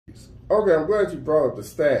Okay, I'm glad you brought up the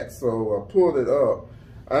stats. So I pulled it up.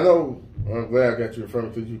 I know, I'm glad I got you in front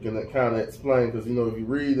of me because you can kind of explain, because, you know, if you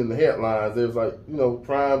read in the headlines, there's like, you know,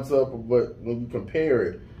 crimes up, but when you compare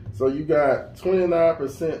it, so you got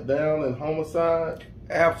 29% down in homicide?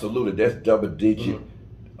 Absolutely. That's double-digit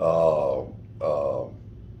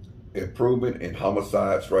improvement in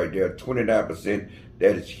homicides right there. 29%.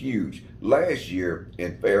 That is huge. Last year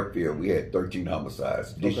in Fairfield, we had 13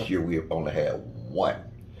 homicides. This year, we have only had 1.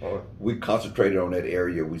 We concentrated on that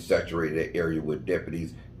area. We saturated that area with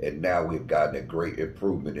deputies, and now we've gotten a great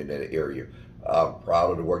improvement in that area. I'm proud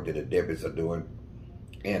of the work that the deputies are doing,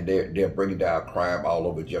 and they're bringing down crime all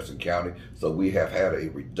over Jefferson County. So we have had a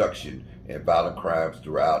reduction in violent crimes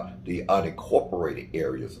throughout the unincorporated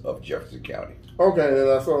areas of Jefferson County. Okay, and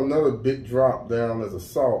I saw another big drop down as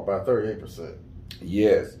assault by 38%.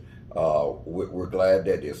 Yes, we're glad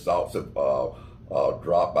that the assaults have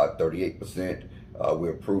dropped by 38%.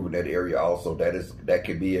 We're improving that area also. That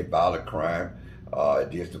can be a violent crime.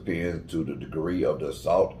 It just depends to the degree of the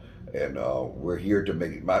assault. And we're here to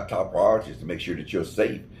make, my top priority is to make sure that you're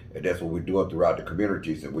safe. And that's what we're doing throughout the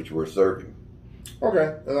communities in which we're serving.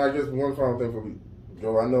 Okay, and I guess one final thing before we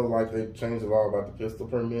go. I know like they changed the law about the pistol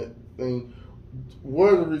permit thing.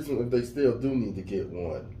 What are the reasons if they still do need to get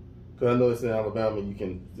one? Because I know it's in Alabama, you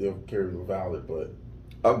can still carry a valid, but.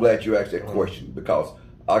 I'm glad you asked that question, because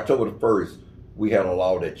October the 1st, we had a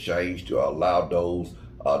law that changed to allow those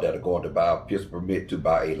that are going to buy a pistol permit to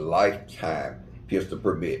buy a lifetime pistol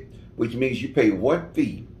permit, which means you pay one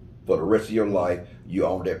fee for the rest of your life. You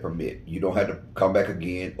own that permit. You don't have to come back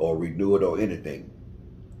again or renew it or anything.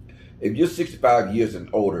 If you're 65 years and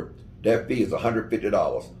older, that fee is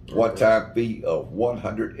 $150. One-time fee of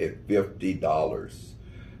 $150.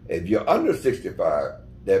 If you're under 65,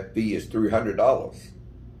 that fee is $300.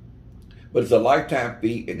 But it's a lifetime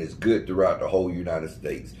fee, and it's good throughout the whole United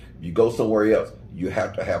States. If you go somewhere else, you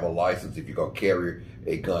have to have a license if you're going to carry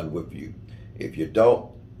a gun with you. If you don't,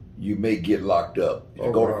 you may get locked up. If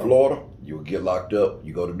you go to Florida, you will get locked up.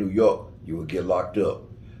 You go to New York, you will get locked up.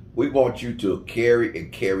 We want you to carry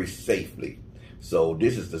and carry safely. So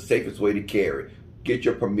this is the safest way to carry. Get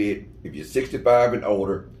your permit. If you're 65 and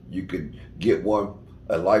older, you can get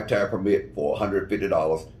a lifetime permit for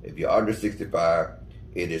 $150. If you're under 65,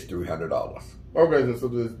 it is $300. Okay, so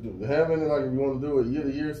does it have any, like, if you want to do it year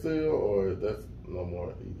to year still, or that's no more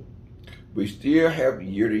either? We still have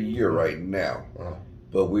year to year right now,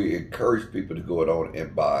 but we encourage people to go on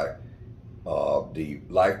and buy the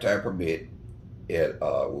lifetime permit. It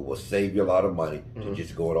will save you a lot of money to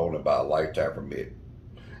just go on and buy a lifetime permit.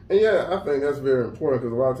 And yeah, I think that's very important,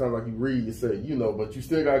 because a lot of times, like you read, you say, you know, but you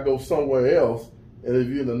still got to go somewhere else, and if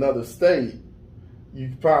you're in another state, you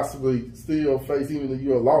possibly still face, even if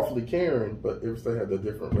you're lawfully carrying, but every state has the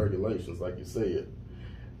different regulations, like you said.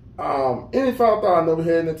 Any final thought? I know we're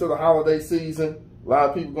heading into the holiday season. A lot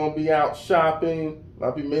of people going to be out shopping. A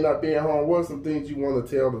lot of people may not be at home. What are some things you want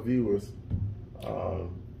to tell the viewers? I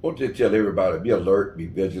want to tell everybody, be alert, be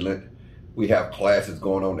vigilant. We have classes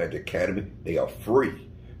going on at the Academy. They are free.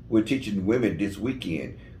 We're teaching women this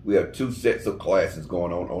weekend. We have 2 sets of classes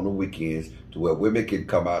going on the weekends to where women can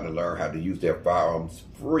come out and learn how to use their firearms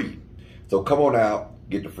free. So come on out,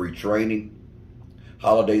 get the free training.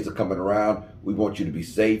 Holidays are coming around. We want you to be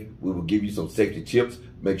safe. We will give you some safety tips.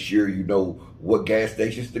 Make sure you know what gas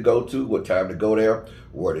stations to go to, what time to go there,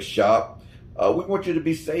 where to shop. We want you to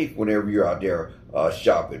be safe whenever you're out there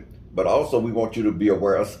shopping. But also we want you to be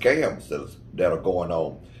aware of scams that are going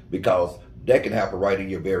on, because that can happen right in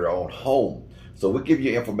your very own home. So we give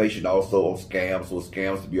you information also on scams, what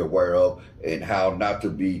scams to be aware of, and how not to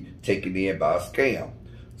be taken in by a scam.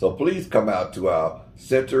 So please come out to our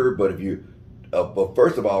center. But but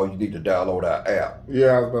first of all, you need to download our app.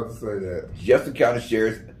 Yeah, I was about to say that. Jefferson County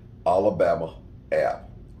Sheriff's Alabama app.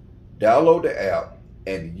 Download the app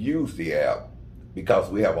and use the app, because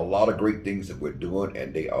we have a lot of great things that we're doing,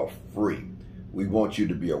 and they are free. We want you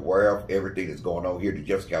to be aware of everything that's going on here at the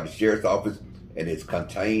Jefferson County Sheriff's Office, and it's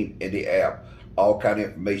contained in the app. All kind of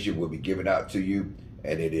information will be given out to you,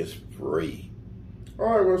 and it is free.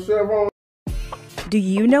 All right, well, Chevron. Do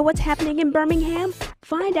you know what's happening in Birmingham?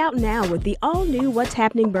 Find out now with the all-new What's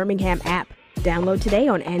Happening Birmingham app. Download today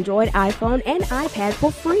on Android, iPhone, and iPad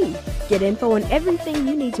for free. Get info on everything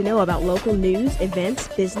you need to know about local news, events,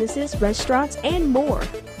 businesses, restaurants, and more.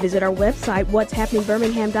 Visit our website,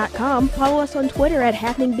 what'shappeningbirmingham.com, follow us on Twitter at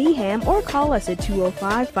HappeningBham, or call us at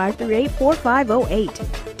 205-538-4508.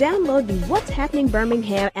 Download the What's Happening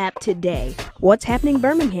Birmingham app today. What's Happening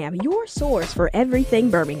Birmingham, your source for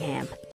everything Birmingham.